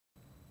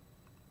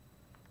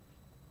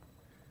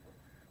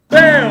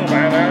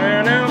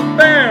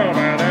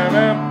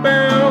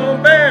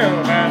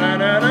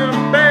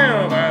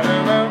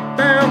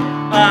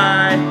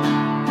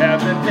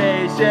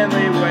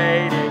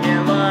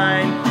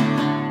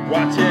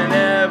watching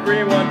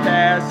everyone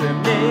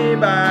passing me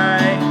by,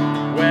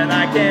 when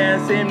I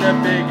can't seem to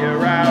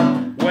figure out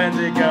when's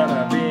it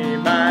gonna be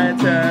my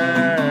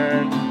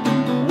turn.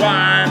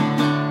 Why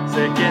I'm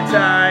sick and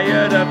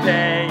tired of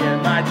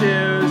paying my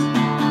dues,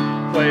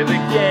 play the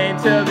game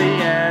till the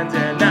end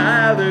and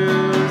I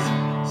lose.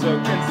 So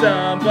can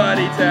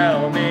somebody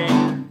tell me,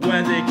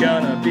 when's it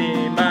gonna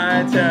be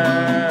my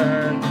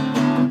turn?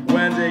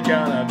 When's it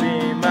gonna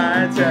be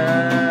my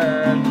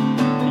turn?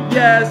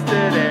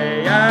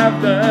 Yesterday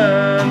I've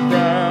learned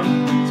from,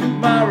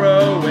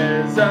 tomorrow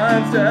is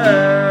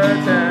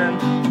uncertain.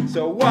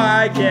 So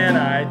why can't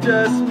I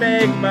just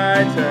make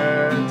my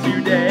turn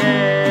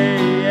today?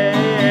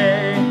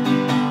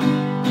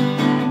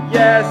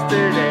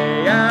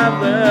 Yesterday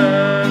I've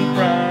learned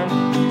from,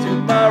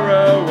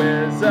 tomorrow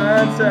is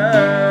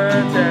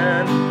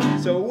uncertain.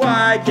 So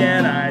why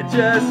can't I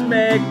just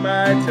make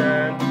my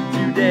turn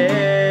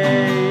today?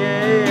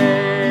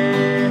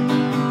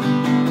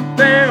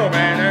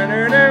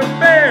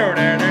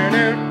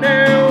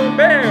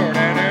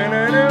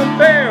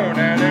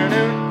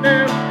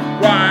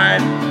 Why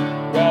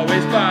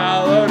always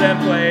followed and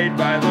played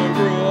by the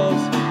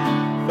rules?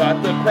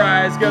 Thought the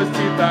prize goes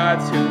to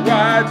thoughts who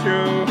are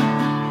true.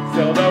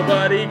 Still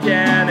nobody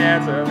can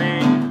answer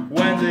me,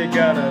 when's it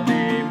gonna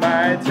be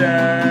my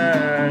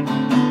turn?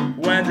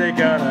 When's it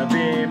gonna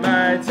be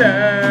my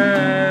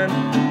turn?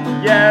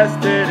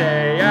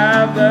 Yesterday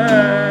I've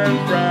learned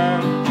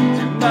from,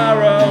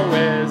 tomorrow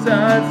is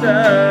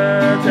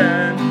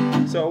uncertain.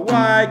 So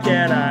why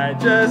can't I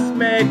just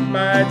make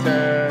my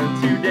turn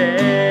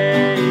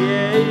today?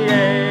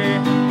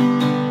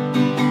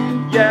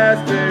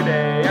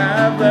 Yesterday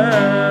I've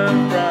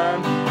learned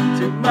from,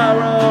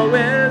 tomorrow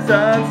is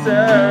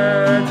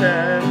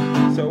uncertain.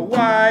 So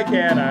why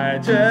can't I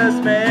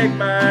just make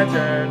my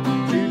turn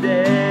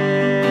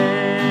today?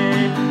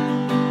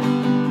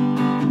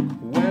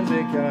 When's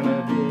it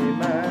gonna be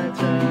my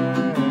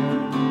turn?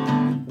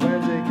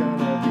 When's it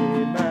gonna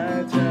be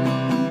my turn?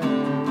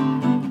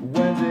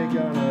 When's it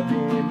gonna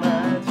be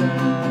my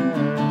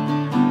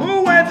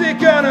turn? When's it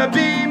gonna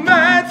be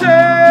my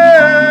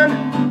turn?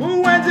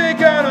 When's it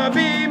gonna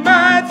be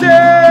my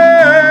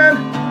turn?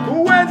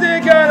 When's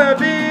it gonna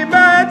be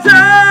my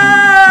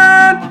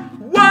turn?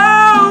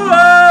 Whoa,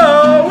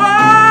 whoa,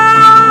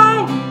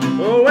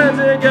 whoa. When's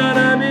it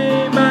gonna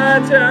be my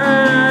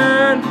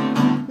turn?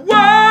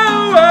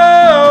 Whoa,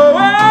 whoa,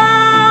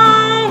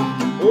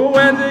 whoa.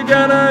 When's it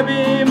gonna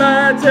be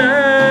my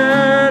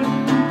turn?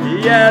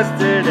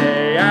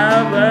 Yesterday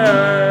I've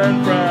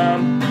learned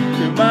from,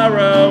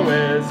 tomorrow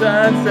is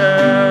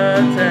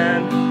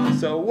uncertain.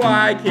 So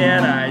why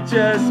can't I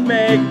just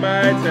make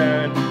my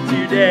turn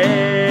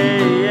today?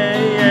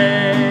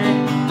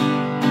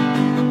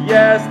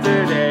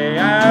 Yesterday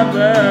I've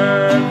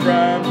learned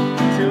from,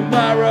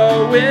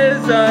 tomorrow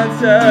is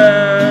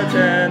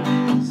uncertain.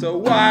 So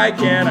why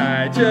can't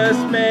I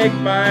just make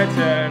my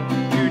turn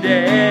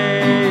today?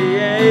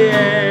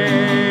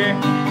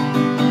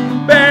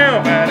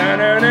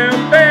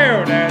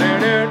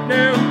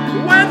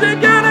 When's it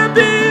gonna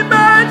be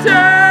my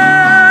turn?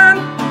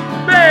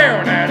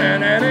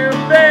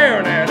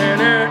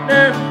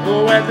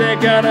 When's it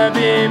gonna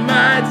be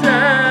my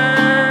turn?